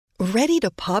Ready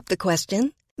to pop the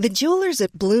question? The jewelers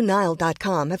at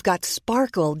BlueNile.com have got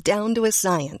sparkle down to a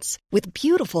science with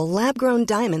beautiful lab-grown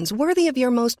diamonds worthy of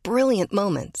your most brilliant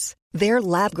moments. Their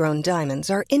lab-grown diamonds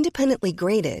are independently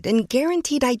graded and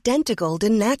guaranteed identical to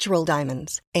natural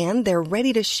diamonds, and they're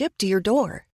ready to ship to your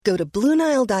door. Go to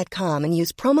BlueNile.com and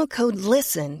use promo code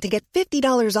LISTEN to get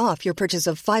 $50 off your purchase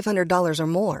of $500 or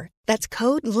more. That's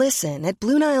code LISTEN at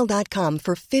BlueNile.com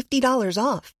for $50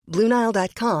 off.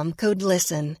 BlueNile.com, code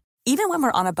LISTEN. Even when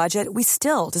we're on a budget, we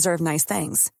still deserve nice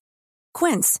things.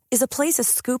 Quince is a place to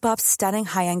scoop up stunning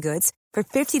high-end goods for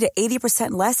 50 to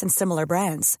 80% less than similar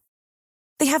brands.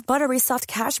 They have buttery soft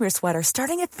cashmere sweaters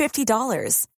starting at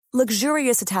 $50,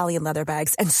 luxurious Italian leather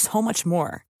bags, and so much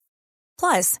more.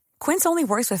 Plus, Quince only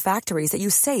works with factories that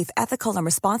use safe, ethical, and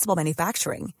responsible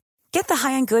manufacturing. Get the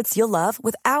high-end goods you'll love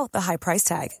without the high price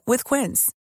tag with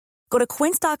Quince. Go to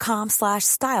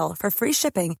quince.com/style for free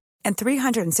shipping and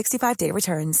 365-day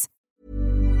returns.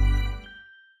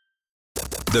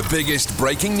 The biggest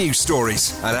breaking news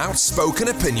stories and outspoken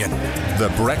opinion.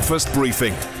 The Breakfast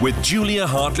Briefing with Julia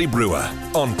Hartley-Brewer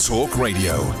on Talk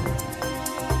Radio.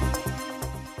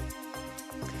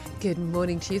 Good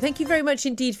morning to you. Thank you very much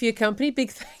indeed for your company. Big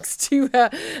thanks to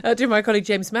my colleague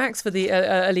James Max for the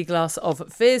early glass of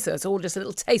fizz. It's all just a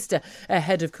little taster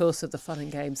ahead, of course, of the fun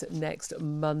and games next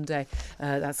Monday.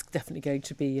 That's definitely going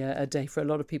to be a day for a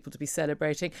lot of people to be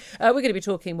celebrating. We're going to be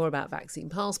talking more about vaccine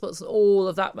passports and all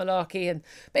of that malarkey, and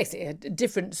basically a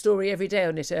different story every day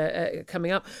on it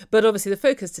coming up. But obviously the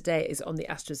focus today is on the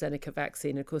AstraZeneca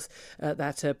vaccine. Of course,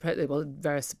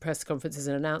 various press conferences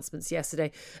and announcements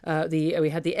yesterday. We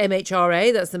had the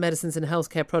MHRA, that's the Medicines and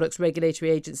Healthcare Products Regulatory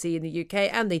Agency in the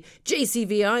UK, and the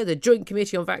JCVI, the Joint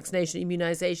Committee on Vaccination and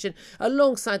Immunisation,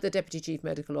 alongside the Deputy Chief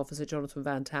Medical Officer, Jonathan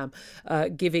Van Tam,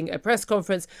 giving a press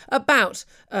conference about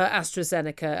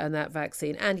AstraZeneca and that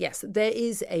vaccine. And yes, there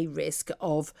is a risk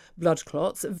of blood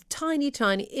clots, a tiny,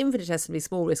 infinitesimally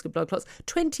small risk of blood clots.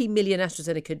 20 million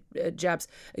AstraZeneca jabs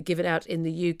given out in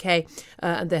the UK,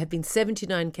 and there have been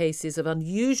 79 cases of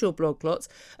unusual blood clots,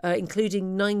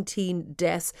 including 19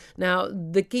 deaths. Now,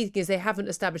 the key thing is they haven't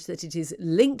established that it is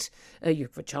linked. You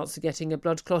have a chance of getting a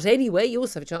blood clot anyway. You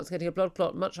also have a chance of getting a blood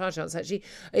clot, much higher chance actually,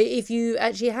 if you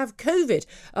actually have COVID.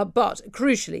 But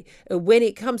crucially, when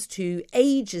it comes to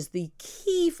age as the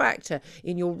key factor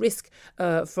in your risk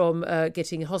from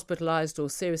getting hospitalised or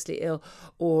seriously ill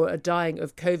or dying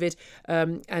of COVID,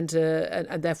 and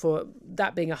therefore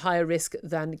that being a higher risk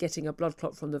than getting a blood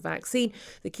clot from the vaccine,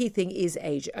 the key thing is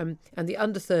age. And the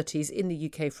under 30s in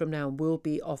the UK from now will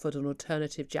be offered an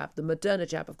alternative jab. The Moderna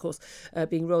jab, of course,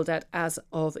 being rolled out as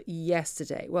of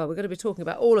yesterday. Well, we're going to be talking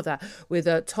about all of that with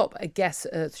top guests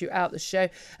throughout the show.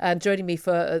 And joining me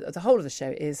for the whole of the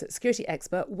show is security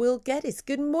expert Will Geddes.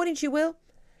 Good morning to you, Will.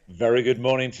 Very good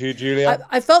morning to you, Julia.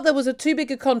 I felt there was too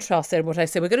big a contrast there in what I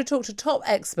said. We're going to talk to top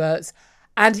experts.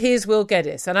 And here's Will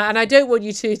Geddes. And I don't want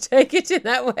you to take it in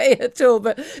that way at all,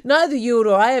 but neither you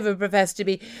nor I ever profess to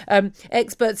be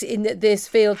experts in this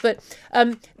field. But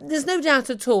there's no doubt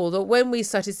at all that when we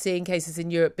started seeing cases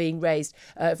in Europe being raised,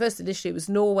 first initially it was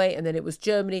Norway and then it was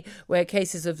Germany, where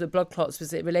cases of the blood clots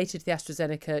was related to the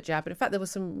AstraZeneca jab. And in fact, there were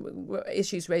some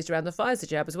issues raised around the Pfizer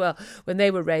jab as well when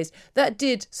they were raised. That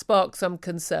did spark some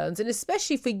concerns, and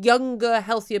especially for younger,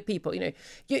 healthier people. You know,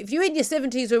 if you're in your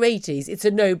 70s or 80s, it's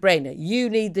a no-brainer. You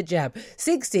need the jab.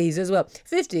 60s as well.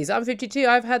 50s. I'm 52.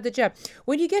 I've had the jab.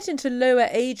 When you get into lower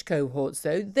age cohorts,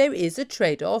 though, there is a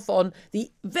trade-off on the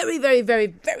very, very, very,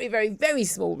 very, very, very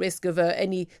small risk of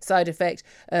any side effect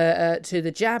to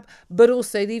the jab, but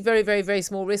also the very, very, very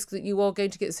small risk that you are going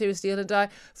to get seriously ill and die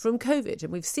from COVID.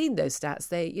 And we've seen those stats.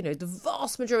 The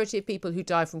vast majority of people who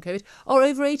die from COVID are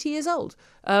over 80 years old.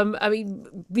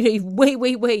 Way,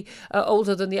 way, way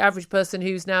older than the average person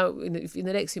who's now in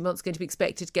the next few months going to be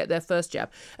expected to get their first jab.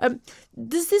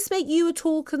 Does this make you at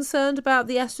all concerned about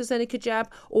the AstraZeneca jab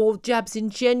or jabs in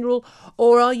general,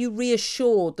 or are you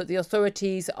reassured that the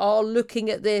authorities are looking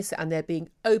at this and they're being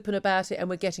open about it and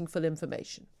we're getting full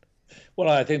information? Well,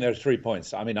 I think there are 3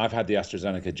 points. I mean, I've had the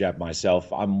AstraZeneca jab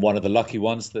myself. I'm one of the lucky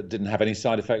ones that didn't have any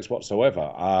side effects whatsoever.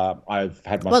 I've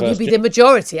had my first... Well, you'd be the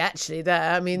majority, actually.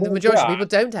 The majority of people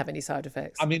don't have any side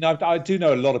effects. I mean, I do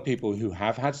know a lot of people who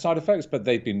have had side effects, but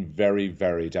they've been very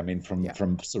varied. I mean,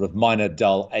 from sort of minor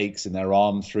dull aches in their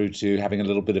arm through to having a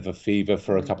little bit of a fever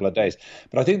for a couple of days.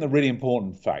 But I think the really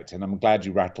important fact, and I'm glad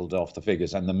you rattled off the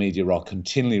figures, and the media are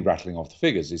continually rattling off the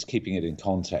figures, is keeping it in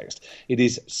context. It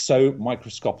is so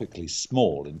microscopically astronomically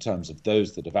small in terms of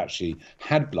those that have actually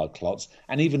had blood clots,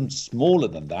 and even smaller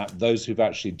than that, those who've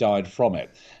actually died from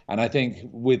it. And I think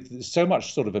with so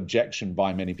much sort of objection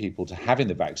by many people to having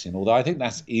the vaccine, although I think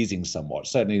that's easing somewhat,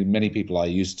 certainly many people I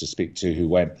used to speak to who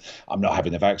went, I'm not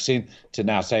having the vaccine, to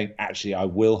now saying, actually, I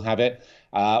will have it.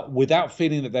 Without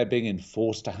feeling that they're being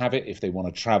enforced to have it if they want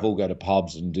to travel, go to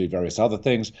pubs and do various other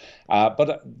things.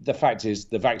 But the fact is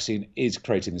the vaccine is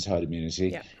creating this herd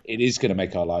immunity. Yeah. It is going to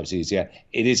make our lives easier.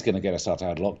 It is going to get us out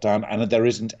of lockdown. And there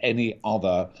isn't any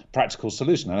other practical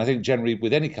solution. And I think generally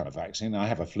with any kind of vaccine, I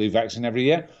have a flu vaccine every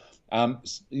year.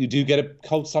 You do get a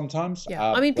cold sometimes.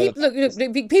 Yeah, I mean,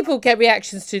 people get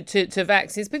reactions to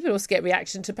vaccines. People also get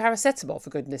reaction to paracetamol, for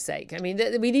goodness sake. I mean,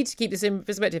 we need to keep this in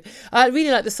perspective. I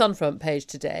really like the Sun front page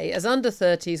today. As under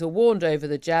 30s are warned over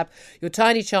the jab, your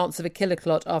tiny chance of a killer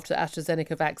clot after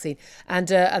AstraZeneca vaccine, and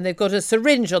they've got a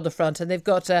syringe on the front, and they've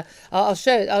got. I'll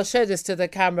show this to the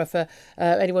camera for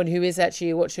anyone who is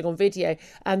actually watching on video.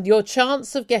 And your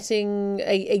chance of getting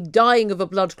a dying of a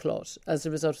blood clot as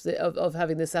a result of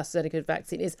having this AstraZeneca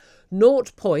vaccine is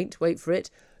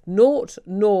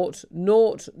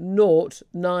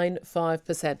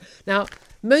 0.0000095%. Now,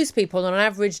 most people on an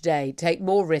average day take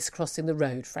more risk crossing the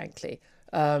road, frankly.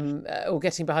 Or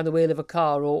getting behind the wheel of a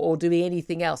car or doing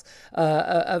anything else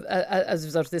as a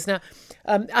result of this. Now,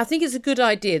 I think it's a good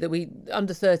idea that we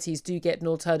under 30s do get an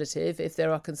alternative if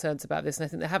there are concerns about this. And I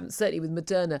think there haven't, certainly with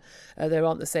Moderna, there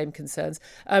aren't the same concerns.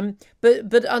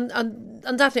 But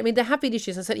undoubtedly, I mean, there have been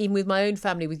issues, I said, even with my own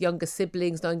family, with younger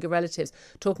siblings, younger relatives,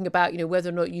 talking about, whether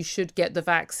or not you should get the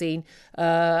vaccine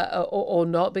or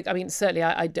not. But I mean, certainly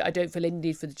I don't feel any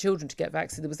need for the children to get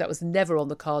vaccinated. That was never on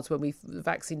the cards when the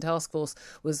Vaccine Task Force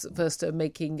was first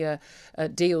making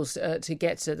deals to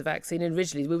get the vaccine. And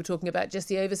originally we were talking about just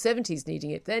the over 70s needing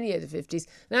it, then the over 50s,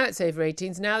 now it's over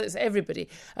 18s, now it's everybody.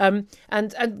 And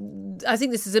I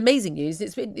think this is amazing news.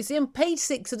 It's on page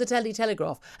 6 of the Daily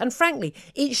Telegraph, and frankly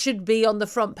it should be on the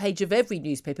front page of every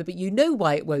newspaper, but you know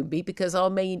why it won't be, because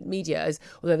our main media,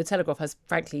 although the Telegraph has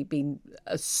frankly been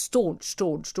a staunch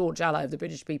ally of the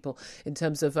British people in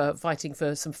terms of fighting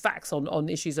for some facts on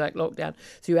issues like lockdown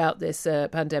throughout this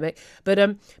pandemic. But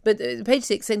page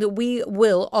 6 saying that we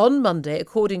will, on Monday,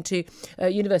 according to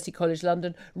University College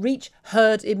London, reach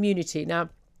herd immunity. Now,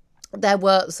 there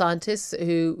were scientists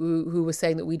who were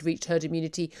saying that we'd reached herd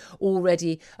immunity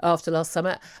already after last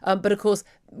summer. But of course,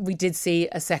 we did see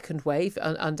a second wave,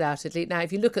 undoubtedly. Now,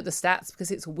 if you look at the stats,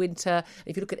 because it's winter,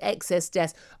 if you look at excess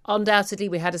deaths, undoubtedly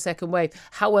we had a second wave.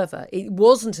 However, it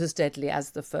wasn't as deadly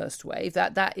as the first wave.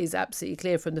 That is absolutely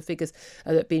clear from the figures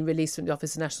that have been released from the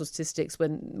Office of National Statistics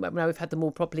when now we've had them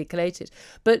all properly collated.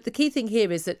 But the key thing here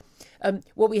is that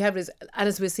what we have is, and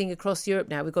as we're seeing across Europe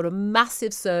now, we've got a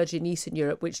massive surge in Eastern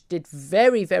Europe, which did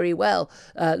very, very well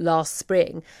last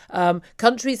spring.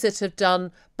 Countries that have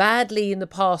done badly in the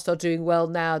past are doing well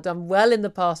now, done well in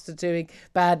the past are doing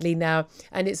badly now.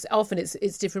 And it's often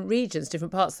different regions,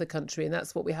 different parts of the country. And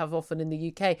that's what we have often in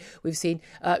the UK. We've seen,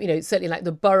 certainly like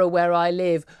the borough where I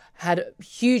live had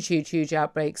huge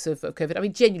outbreaks of COVID. I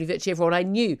mean, genuinely, virtually everyone I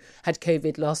knew had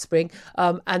COVID last spring.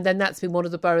 And then that's been one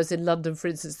of the boroughs in London, for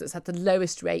instance, that's had the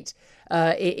lowest rate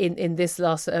in this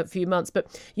last few months.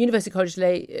 But University College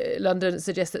London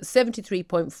suggests that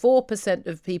 73.4%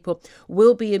 of people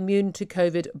will be immune to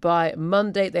COVID by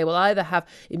Monday. They will either have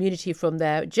immunity from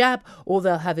their jab or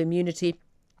they'll have immunity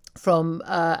from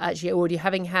actually already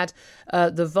having had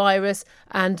the virus.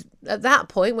 And at that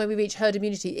point, when we reach herd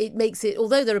immunity, it makes it,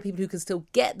 although there are people who can still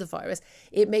get the virus,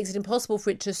 it makes it impossible for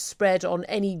it to spread on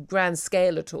any grand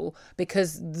scale at all,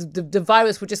 because the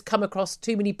virus will just come across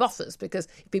too many buffers, because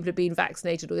if people have been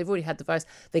vaccinated or they've already had the virus,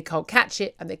 they can't catch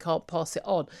it and they can't pass it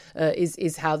on,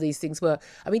 is how these things work.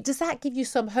 I mean, does that give you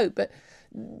some hope? But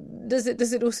does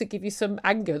it also give you some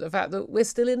anger, the fact that we're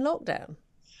still in lockdown?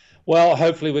 Well,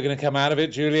 hopefully we're going to come out of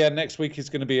it, Julia. Next week is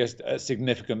going to be a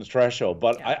significant threshold.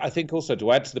 But yeah. I think also,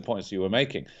 to add to the points you were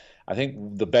making, I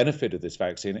think the benefit of this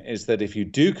vaccine is that if you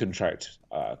do contract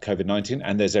COVID-19,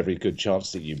 and there's every good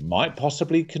chance that you might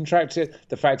possibly contract it,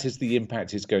 the fact is the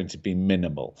impact is going to be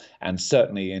minimal. And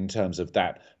certainly in terms of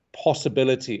that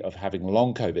possibility of having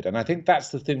long COVID. And I think that's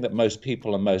the thing that most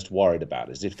people are most worried about,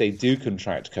 is if they do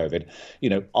contract COVID,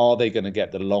 are they going to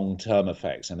get the long-term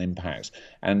effects and impacts?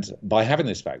 And by having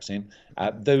this vaccine,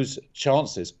 those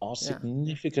chances are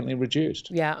significantly reduced.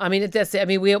 Yeah, I mean, that's it. I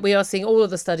mean, we are seeing all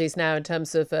of the studies now in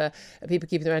terms of people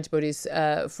keeping their antibodies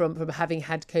from having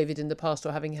had COVID in the past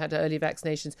or having had early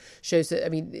vaccinations, shows that, I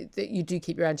mean, that you do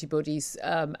keep your antibodies,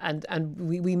 and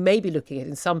we may be looking at,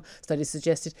 in some studies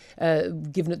suggested,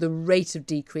 given that the rate of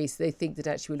decrease, they think that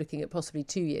actually we're looking at possibly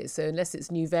 2 years. So unless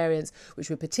it's new variants, which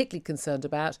we're particularly concerned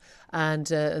about, and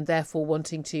therefore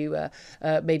wanting to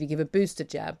maybe give a booster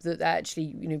jab, that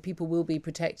actually, people will be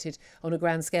protected on a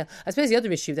grand scale. I suppose the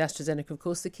other issue with AstraZeneca, of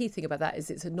course, the key thing about that is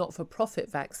it's a not-for-profit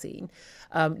vaccine.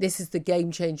 This is the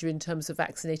game changer in terms of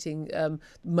vaccinating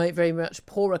very much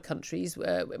poorer countries.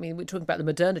 We're talking about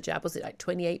the Moderna jab. Was it like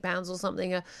 £28 or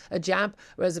something a jab,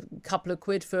 whereas a couple of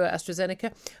quid for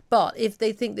AstraZeneca? But if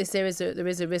they think there is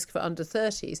a risk for under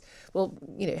 30s, well,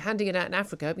 handing it out in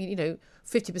Africa,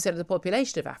 50% of the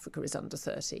population of Africa is under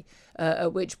 30.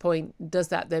 At which point does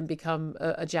that then become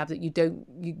a jab that you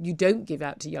don't give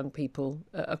out to young people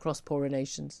across poorer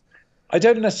nations? I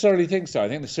don't necessarily think so. I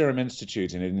think the Serum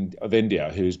Institute of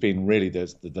India, who's been really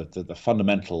the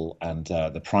fundamental and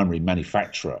the primary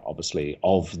manufacturer, obviously,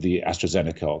 of the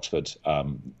AstraZeneca Oxford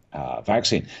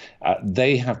vaccine,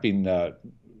 they have been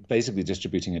basically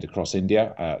distributing it across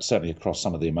India, certainly across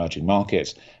some of the emerging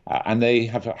markets, and they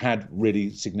have had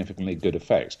really significantly good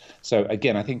effects. So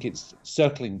again, I think it's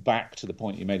circling back to the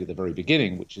point you made at the very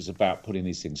beginning, which is about putting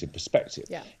these things in perspective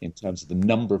in terms of the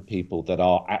number of people that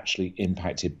are actually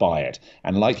impacted by it.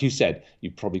 And like you said,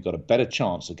 you've probably got a better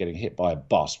chance of getting hit by a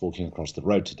bus walking across the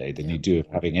road today than you do of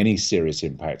having any serious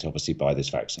impact, obviously, by this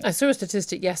vaccine. I saw a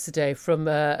statistic yesterday from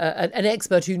an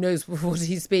expert who knows what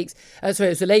he speaks. Sorry,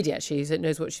 it was a lady, actually, that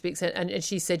knows what she speaks. And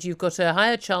she said you've got a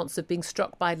higher chance of being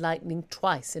struck by lightning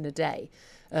twice in a day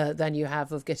than you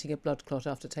have of getting a blood clot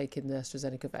after taking the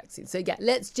AstraZeneca vaccine. So,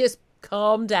 let's just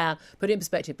calm down, put it in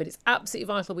perspective. But it's absolutely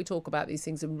vital we talk about these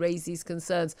things and raise these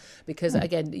concerns because,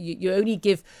 again, you only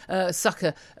give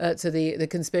succour to the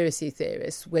conspiracy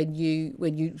theorists when you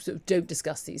sort of don't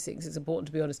discuss these things. It's important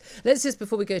to be honest. Let's just,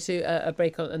 before we go to a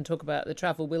break and talk about the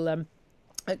travel, we'll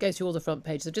go through all the front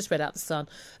pages. I've just read out the Sun.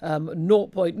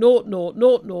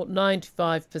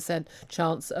 0.00095%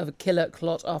 chance of a killer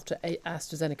clot after a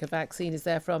AstraZeneca vaccine is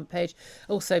their front page.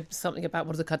 Also something about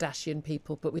one of the Kardashian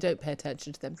people, but we don't pay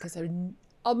attention to them because they're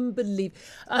unbelievable.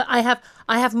 I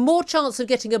have more chance of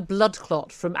getting a blood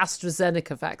clot from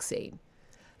AstraZeneca vaccine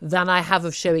than I have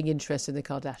of showing interest in the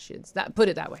Kardashians. Put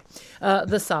it that way.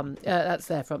 The Sun, that's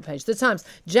their front page. The Times,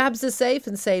 jabs are safe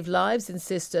and save lives,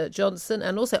 insist Johnson.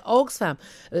 And also Oxfam,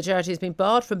 the charity has been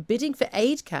barred from bidding for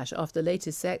aid cash after the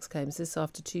latest sex claims. This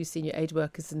after 2 senior aid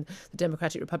workers in the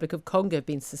Democratic Republic of Congo have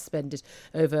been suspended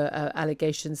over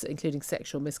allegations including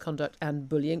sexual misconduct and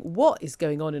bullying. What is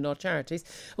going on in our charities?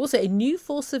 Also, a new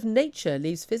force of nature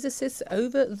leaves physicists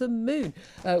over the moon.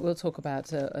 We'll talk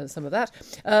about some of that.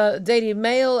 Daily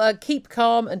Mail, keep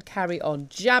calm and carry on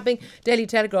jabbing. Daily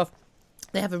Telegraph,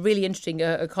 they have a really interesting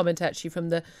comment actually from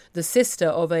the sister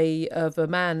of a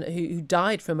man who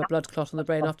died from a blood clot on the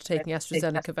brain after taking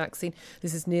AstraZeneca vaccine.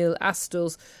 This is Neil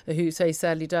Astles, who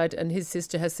sadly died, and his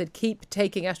sister has said keep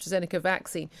taking AstraZeneca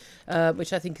vaccine,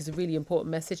 which I think is a really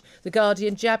important message. The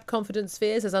Guardian, jab confidence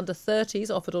fears as under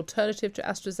 30s offered alternative to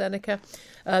AstraZeneca.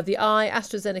 The Eye,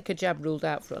 AstraZeneca jab ruled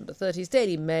out for under 30s.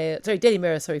 Daily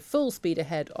Mirror, full speed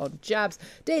ahead on jabs.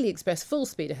 Daily Express, full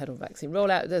speed ahead on vaccine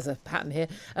rollout. There's a pattern here.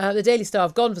 The Daily Star,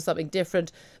 I've gone for something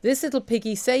different. This little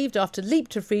piggy saved after leap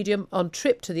to freedom on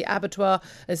trip to the abattoir.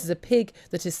 This is a pig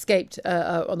that escaped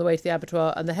on the way to the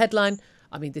abattoir. And the headline,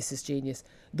 this is genius.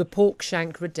 The pork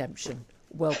shank redemption.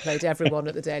 Well played, everyone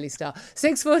at the Daily Star.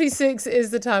 6:46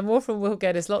 is the time. More from Will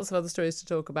Geddes. Lots of other stories to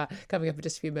talk about coming up in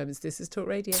just a few moments. This is Talk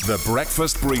Radio. The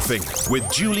Breakfast Briefing with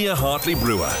Julia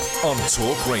Hartley-Brewer on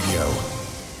Talk Radio.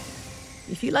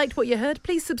 If you liked what you heard,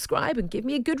 please subscribe and give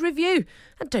me a good review.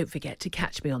 And don't forget to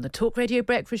catch me on the Talk Radio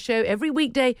Breakfast Show every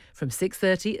weekday from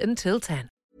 6:30 until 10.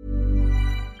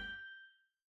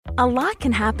 A lot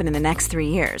can happen in the next 3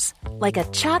 years. Like a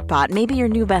chatbot may be your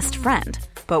new best friend.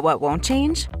 But what won't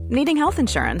change? Needing health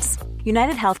insurance.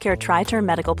 United Healthcare Tri-Term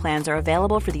Medical Plans are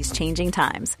available for these changing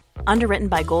times. Underwritten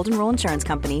by Golden Rule Insurance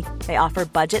Company, they offer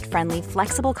budget-friendly,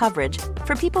 flexible coverage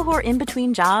for people who are in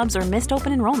between jobs or missed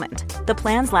open enrollment. The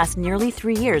plans last nearly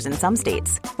 3 years in some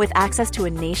states, with access to a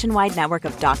nationwide network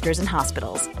of doctors and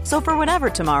hospitals. So for whatever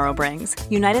tomorrow brings,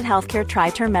 United Healthcare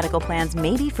Tri-Term Medical Plans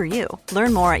may be for you.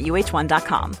 Learn more at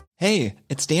uh1.com. Hey,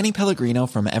 it's Danny Pellegrino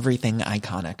from Everything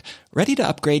Iconic. Ready to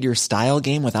upgrade your style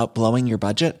game without blowing your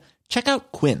budget? Check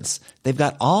out Quince. They've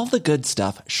got all the good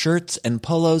stuff, shirts and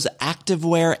polos,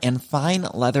 activewear, and fine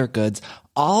leather goods,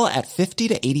 all at 50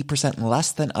 to 80%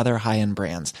 less than other high-end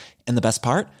brands. And the best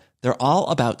part? They're all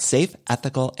about safe,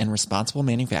 ethical, and responsible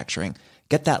manufacturing.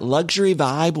 Get that luxury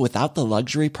vibe without the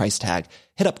luxury price tag.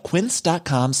 Hit up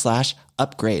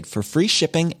quince.com/upgrade for free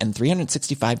shipping and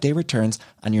 365-day returns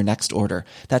on your next order.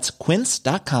 That's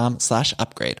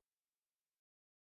quince.com/upgrade.